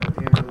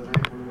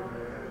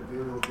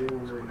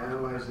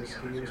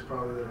games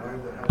probably that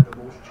had the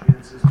most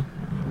chances,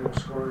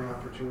 scoring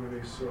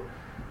opportunities. So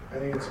I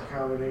think it's a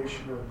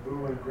combination of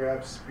Boo and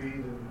Grab's speed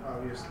and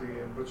obviously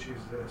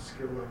Butchie's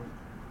skill level.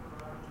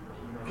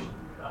 You mentioned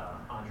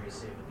Andre's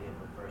save at the end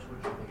of the first.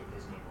 What did you think of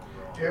his game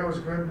overall? Yeah, it was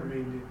good. I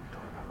mean,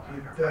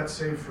 that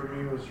save for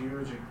me was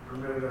huge. It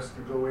permitted us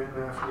to go in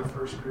after the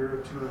first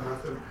period,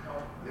 2-0,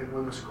 and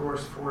when the score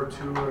is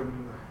 4-2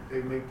 and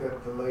they make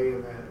that delay,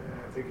 and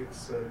I think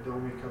it's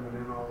Domi coming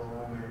in all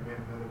alone there,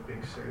 made another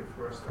big save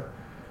for us.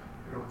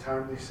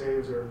 Timely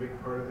saves are a big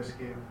part of this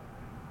game.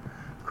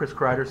 Chris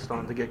Kreider's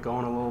starting to get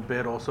going a little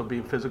bit, also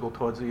being physical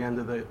towards the end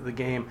of the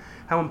game.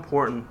 How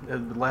important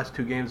have the last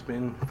two games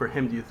been for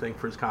him, do you think,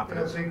 for his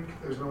confidence? Yeah, I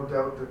think there's no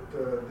doubt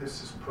that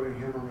this is putting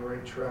him on the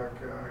right track.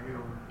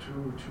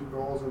 Two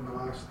goals in the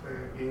last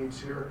games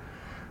here.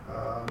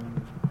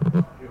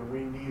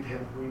 We need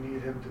him. We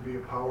need him to be a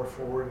power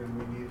forward, and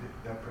we need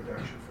that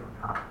production from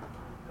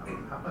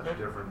him. How much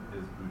different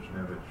is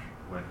Buchnevich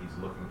when he's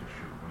looking to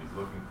shoot, when he's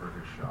looking for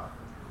his shot?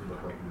 Does he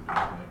look like he was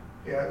doing tonight?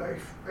 Yeah,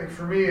 like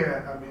for me,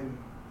 I mean,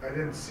 I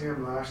didn't see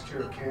him last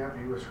year at camp.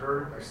 He was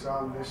hurt. I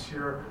saw him this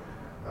year.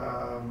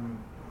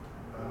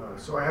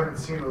 So I haven't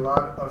seen a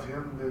lot of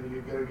him.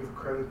 You got to give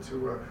credit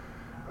to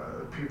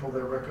the people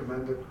that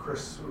recommended.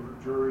 Chris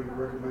Drury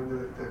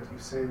recommended it, that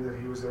he's saying that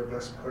he was their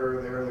best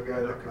player there, the guy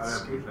that could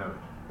skate.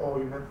 Oh,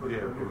 you meant Yeah,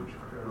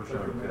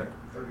 Buchnevich.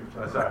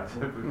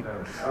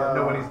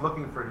 No, when he's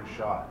looking for his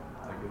shot,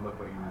 like it looked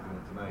like he was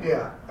doing tonight.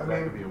 Yeah, I mean,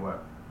 that could be a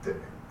what?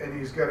 And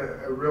he's got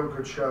a real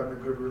good shot and a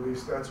good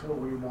release. That's what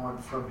we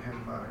want from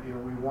him.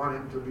 We want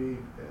him to be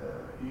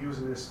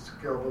using his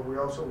skill, but we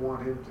also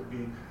want him to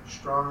be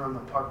strong on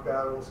the puck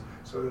battles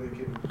so that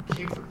he can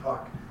keep the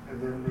puck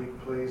and then make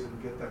plays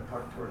and get that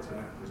puck towards the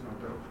net. There's no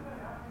doubt.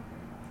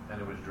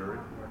 And it was Drury?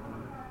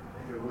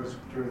 It was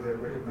Drury that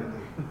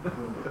recommended. I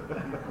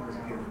was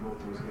getting both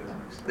those guys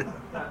mixed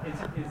up. Is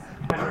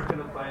Henrik going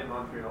to play in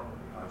Montreal?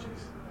 Oh,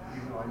 jeez. I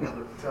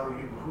never tell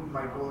you who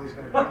my goalie's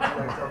going to be until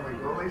I tell my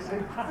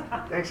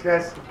goalie. Thanks,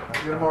 guys.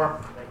 See you tomorrow.